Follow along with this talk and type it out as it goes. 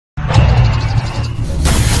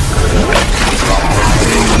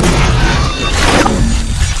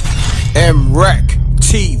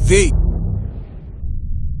MRecktv.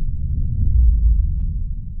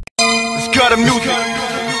 Let's go to music.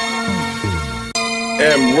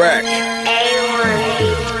 M.Reck.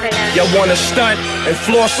 Y'all wanna stunt and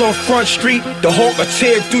floss on Front Street? The Hawk will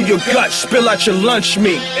tear through your gut, spill out your lunch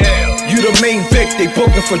meat. You the main Vic, they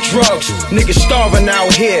booking for drugs. Niggas starving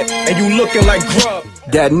out here, and you looking like grub.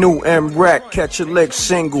 That new M.Reck Catch a Lick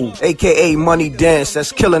single, aka Money Dance,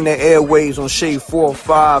 that's killing the airwaves on Shade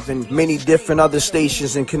 4-5 and many different other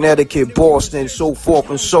stations in Connecticut, Boston, so forth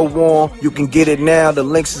and so on. You can get it now. The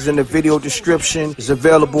links is in the video description. It's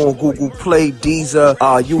available on Google Play, Deezer,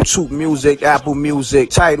 YouTube Music, Apple Music,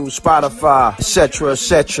 Tidal, Spotify, etc.,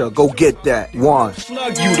 etc. Go get that. One.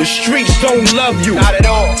 Slug you, the streets don't love you. Not at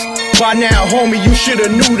all. By now, homie, you shoulda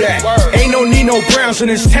knew that. Word. Ain't no Nino Browns in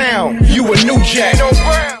this town. You a new jack.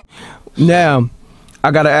 Now, I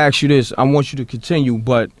gotta ask you this. I want you to continue,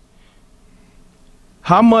 but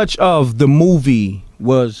how much of the movie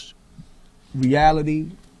was reality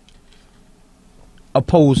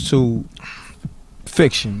opposed to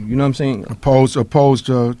fiction? You know what I'm saying? Opposed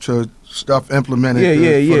to stuff implemented.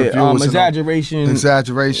 Yeah.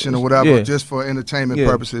 Exaggeration or whatever, just for entertainment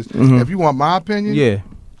purposes. If you want my opinion,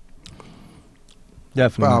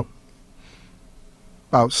 definitely.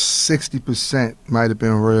 About 60% might have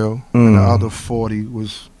been real, and the other 40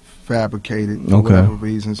 was fabricated for whatever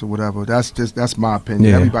reasons or whatever. That's my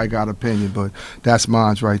opinion. Everybody got an opinion, but that's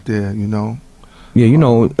mine right there. You know. Yeah, you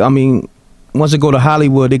know. I mean, once it go to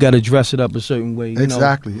Hollywood, they got to dress it up a certain way. You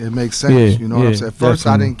exactly, know? It makes sense. You know what I'm saying? At first,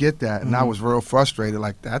 I didn't get that, and I was real frustrated.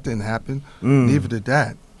 Like that didn't happen. Neither did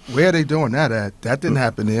that. Where are they doing that at? That didn't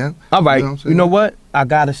happen there. All right. You know what? I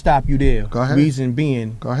gotta stop you there. Go ahead. Reason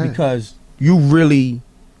being, because you really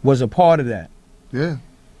was a part of that. Yeah.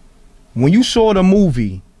 When you saw the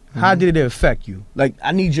movie, how did it affect you? Like,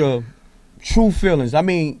 I need your true feelings. I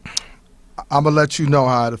mean, I'm gonna let you know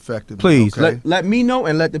how it affected me. Please, let me know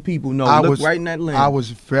and let the people know. Look right in that lens. I was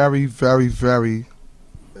very, very, very.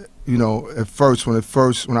 You know, at first, when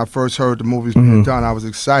I first heard the movies being done, I was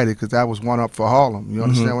excited because that was one up for Harlem. You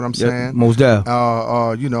understand what I'm saying? Most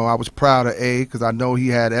definitely. You know, I was proud of A because I know he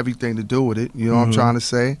had everything to do with it. You know what I'm trying to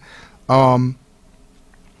say?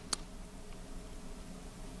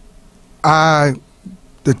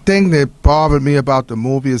 The thing that bothered me about the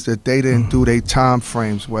movie is that they didn't do their time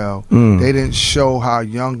frames well. They didn't show how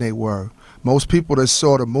young they were. Most people that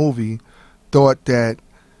saw the movie thought that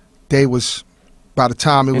they was, by the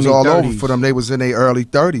time it was all over for them, they was in their early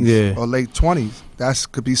 30s or late 20s. That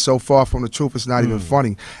could be so far from the truth, it's not even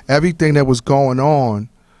funny. Everything that was going on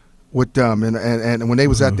with them, and when they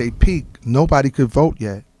was at their peak, nobody could vote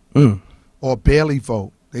yet, or barely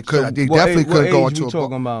vote. They could. So they definitely couldn't go into a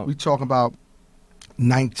vote. We talking about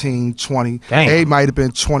 19, 20. Damn. A might have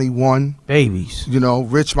been 21. Babies. You know,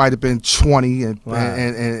 Rich might have been 20, and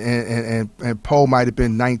Poe might have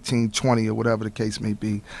been 19, 20, or whatever the case may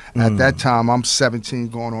be. At that time, I'm 17,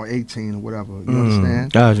 going on 18 or whatever. You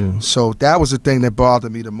understand? Gotcha. So that was the thing that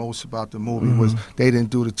bothered me the most about the movie was they didn't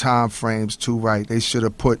do the time frames too right. They should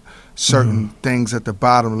have put certain things at the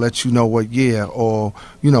bottom to let you know what year, or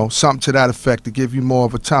you know, something to that effect to give you more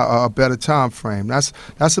of a better time frame. That's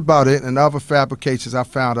about it. And other fabrications I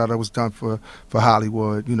found out it was done for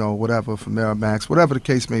Hollywood, you know, whatever, for Miramax, whatever the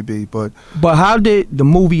case may be. But how did the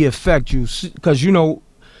movie affect you? Because you know,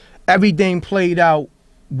 everything played out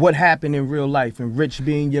what happened in real life, and Rich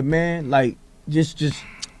being your man. Like just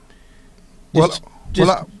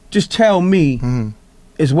tell me,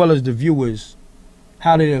 as well as the viewers,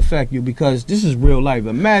 how did it affect you? Because this is real life.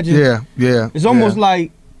 Imagine. It's almost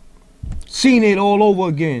like seeing it all over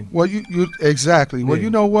again. Well, you exactly. Well, you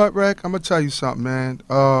know what, Reck? I'm gonna tell you something, man.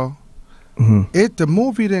 The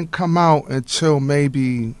movie didn't come out until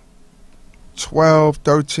maybe 12,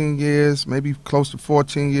 13 years, maybe close to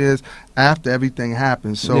 14 years after everything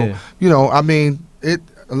happened. So, you know, I mean,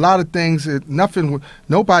 a lot of things,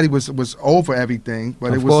 nobody was over everything,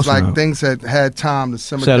 but it was like things had time to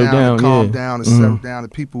simmer down, and calm down, and settle down,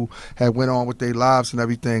 and people had went on with their lives and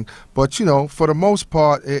everything. But you know, for the most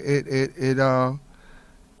part,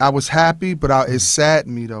 I was happy, but it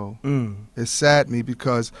saddened me though. It saddened me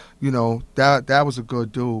because you know that was a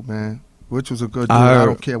good dude, man. Rich was a good dude. I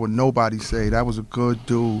don't care what nobody say. That was a good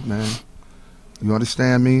dude, man. You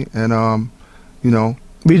understand me? And you know,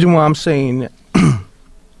 reason why I'm saying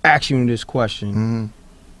asking you this question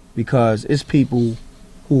because it's people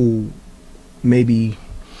who maybe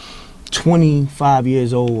 25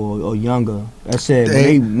 years old or younger that said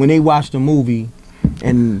when they watch the movie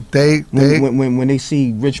and when they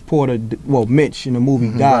see Rich Porter, well, Mitch in the movie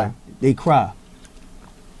die, they cry.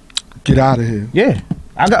 Get out of here. Yeah,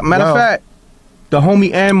 I got matter of fact. The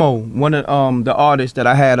homie Ammo, one of the artists that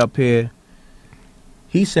I had up here,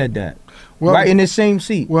 he said that. Well, right in the same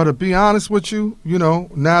seat. Well, to be honest with you, you know,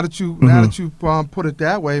 now that you put it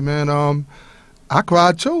that way, man, I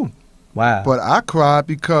cried too. Wow. But I cried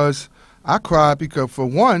because for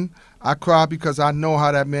one, I cried because I know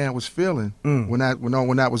how that man was feeling when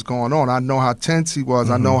that was going on. I know how tense he was.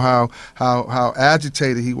 I know how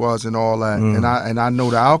agitated he was and all that. And I know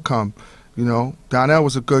the outcome. You know, Donnell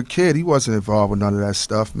was a good kid. He wasn't involved with none of that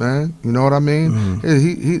stuff, man. You know what I mean?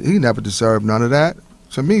 He never deserved none of that.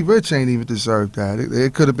 To me, Rich ain't even deserved that.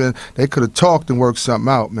 It could have been, they could have talked and worked something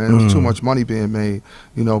out, man. There was too much money being made,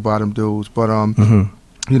 you know, by them dudes. But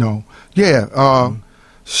you know, yeah.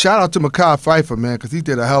 Shout out to Mekhi Phifer, man, because he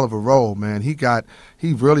did a hell of a role, man. He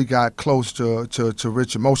really got close to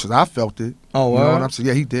Rich emotions. I felt it. Oh, you know what I'm saying?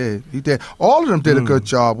 Yeah, he did. He did. All of them did a good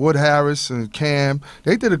job. Wood Harris and Cam,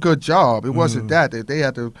 they did a good job. It wasn't that they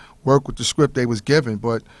had to work with the script they was given,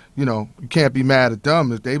 but you know, you can't be mad at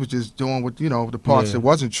them if they was just doing what, you know, the parts that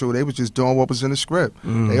wasn't true. They was just doing what was in the script.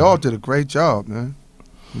 They all did a great job, man.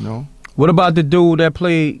 You know. What about the dude that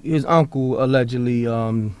played his uncle allegedly?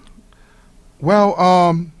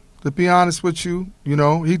 Well, to be honest with you, you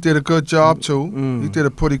know, he did a good job too. He did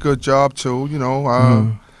a pretty good job too. You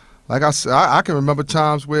know, like I said, I can remember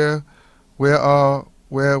times where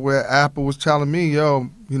Apple was telling me, yo,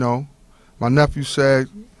 you know, my nephew said,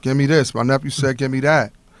 give me this. My nephew said, give me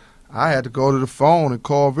that. I had to go to the phone and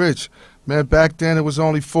call Rich. Man, back then it was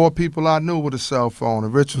only 4 people I knew with a cell phone,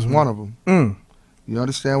 and Rich was one of them. You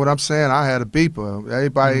understand what I'm saying? I had a beeper.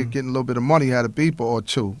 Everybody getting a little bit of money had a beeper or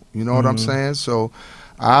two. You know what I'm saying? So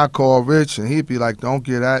I call Rich, and he'd be like, don't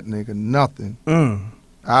get that nigga nothing.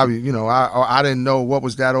 I didn't know what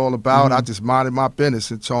was that all about. I just minded my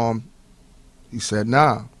business and told him. He said,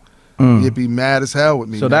 nah. He'd be mad as hell with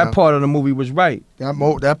me. So that part of the movie was right.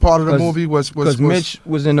 That part of the movie was because Mitch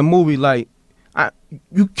was in the movie like,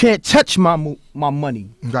 you can't touch my money.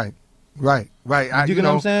 Right. You get what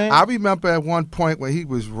I'm saying? I remember at one point when he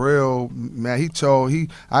was real, man,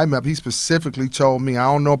 I remember he specifically told me,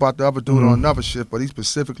 I don't know about the other dude on another shit, but he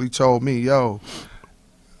specifically told me, yo,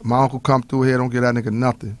 my uncle come through here, don't get that nigga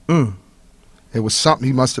nothing. It was something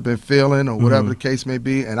he must have been feeling or whatever the case may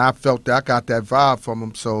be, and I felt that I got that vibe from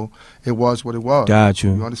him, so it was what it was. Got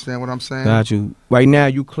you. You understand what I'm saying? Got you. Right now,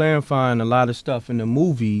 you clarifying a lot of stuff in the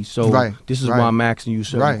movie, so this is why I'm asking you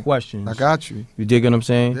certain questions. I got you. You dig what I'm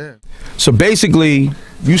saying? Yeah. So basically,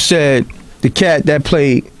 you said the cat that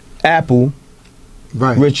played Apple,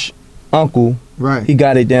 Rich Uncle, he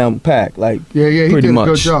got it down packed, like he pretty did much.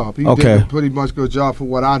 a good job. He did a pretty much good job for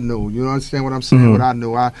what I knew. You understand what I'm saying? What I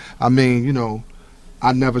knew. I mean, you know,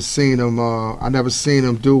 I never seen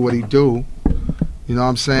him do what he do. You know what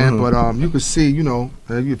I'm saying? But you could see, you know,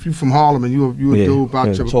 if you from Harlem and you a dude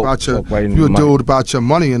about your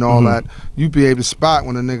money and all that, you be able to spot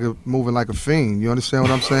when a nigga moving like a fiend. You understand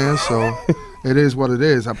what I'm saying? So it is what it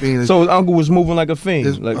is. I mean, so his uncle was moving like a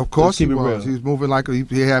fiend. Like, of course he was. He was moving like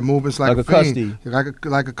he had movements like a fiend,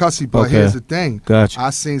 like a cussy. But here's the thing. Gotcha.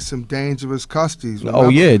 I seen some dangerous custies. Oh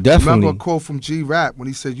yeah, definitely. Remember a quote from G-Rap when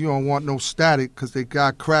he said, "You don't want no static because they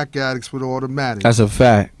got crack addicts with automatic." That's a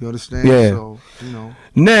fact. You understand? Yeah. So, you know.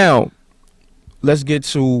 Now, let's get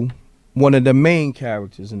to one of the main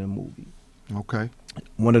characters in the movie. Okay.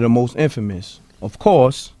 One of the most infamous, of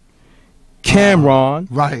course, Cameron.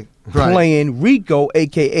 Right. Playing Rico,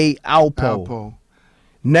 a.k.a. Alpo.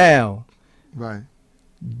 Now,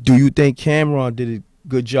 do you think Cameron did a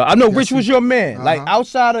good job? I know Rich was your man. Like,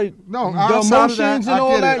 outside of the emotions and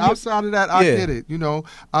all that. Outside of that, I get it. You know,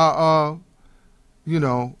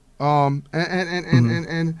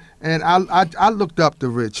 and I looked up to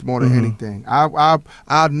Rich more than anything.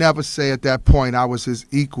 I'll never say at that point I was his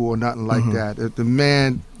equal or nothing like that. The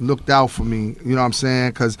man looked out for me, you know what I'm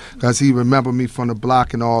saying? Because he remembered me from the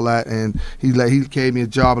block and all that, and he gave me a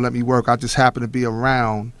job and let me work. I just happened to be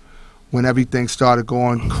around when everything started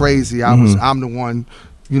going crazy. I'm the one.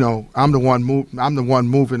 You know, I'm the one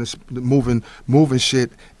moving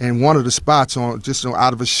shit, and one of the spots on just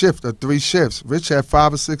out of a shift of 3 shifts. Rich had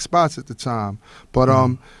 5 or 6 spots at the time, but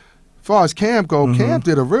as far as Cam go, Cam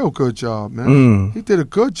did a real good job, man. He did a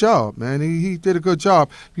good job, man. He did a good job.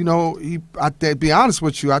 You know, to be honest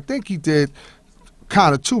with you, I think he did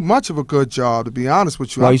kind of too much of a good job. To be honest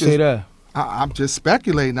with you, why you say that? I'm just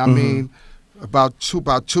speculating. I mean, about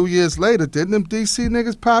 2 years later, didn't them DC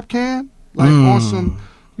niggas pop Cam like on some?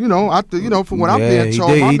 You know, from what I'm being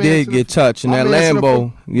told, he did get touched in that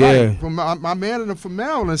Lambo. From my man from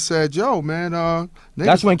Maryland said, "Yo, man,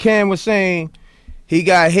 that's when Cam was saying he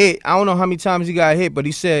got hit. I don't know how many times he got hit, but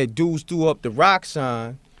he said dudes threw up the rock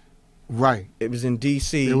sign Right. It was in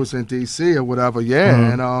D.C. It was in D.C. or whatever,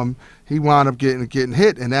 yeah. And he wound up getting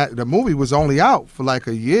hit, and the movie was only out for like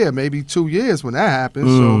a year, maybe 2 years when that happened.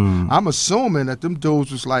 So I'm assuming that them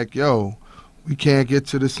dudes was like, yo, we can't get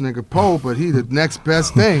to this nigga Poe, but he the next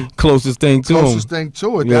best thing. Closest thing to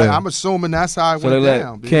it. Yeah. I'm assuming that's how it so went they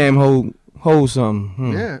down. Let Cam hold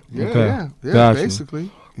something. Yeah,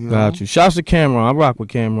 basically. Got you. Shouts to Cameron. I rock with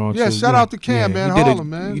Cameron. Yeah, too. shout out to Cam, man. Harlem,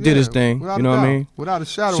 man. He did his thing. You know what I mean? Without a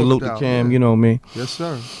shadow Salute of a doubt. to Cam. You know me. Yes,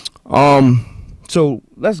 sir. So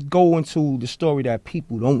let's go into the story that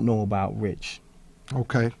people don't know about Rich.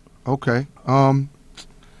 Okay.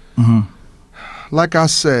 Like I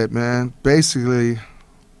said, man, basically,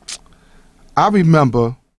 I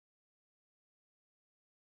remember.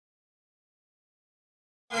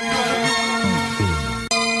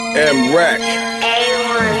 M.Reck.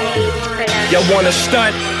 Y'all wanna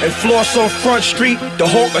stunt and floss on Front Street? The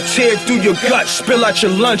Hawk will tear through your gut, spill out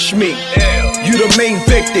your lunch meat. You the main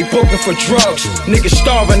Vic, they booking for drugs. Niggas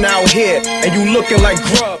starving out here, and you looking like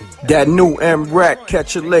grub. That new M.Reck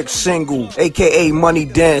Catch a Lick single, aka Money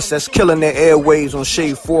Dance, that's killing the airwaves on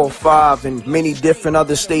Shade 405 and many different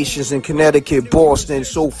other stations in Connecticut, Boston,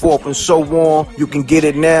 so forth and so on. You can get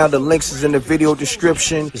it now. The links is in the video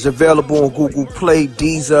description. It's available on Google Play,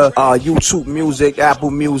 Deezer, YouTube Music,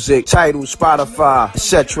 Apple Music, Tidal, Spotify,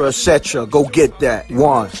 etc., etc. Go get that.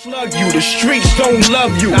 One. Slug you, the streets don't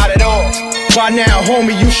love you. Not at all. By now,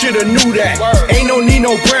 homie, you shoulda knew that. Word. Ain't no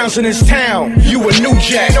Nino Browns in this town. You a new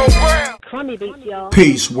jack.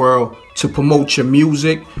 Peace, world. To promote your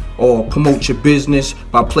music or promote your business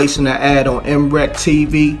by placing an ad on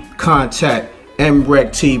MRecktv, contact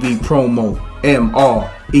MRecktv promo,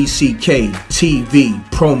 MRecktv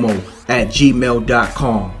promo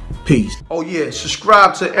 @gmail.com. Peace. Oh yeah,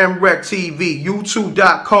 subscribe to MRecktv,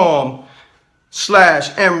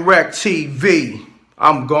 youtube.com/MRecktv.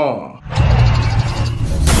 I'm gone.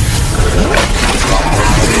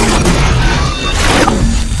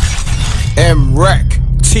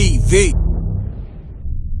 MRecktv.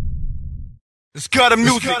 It's got a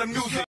music.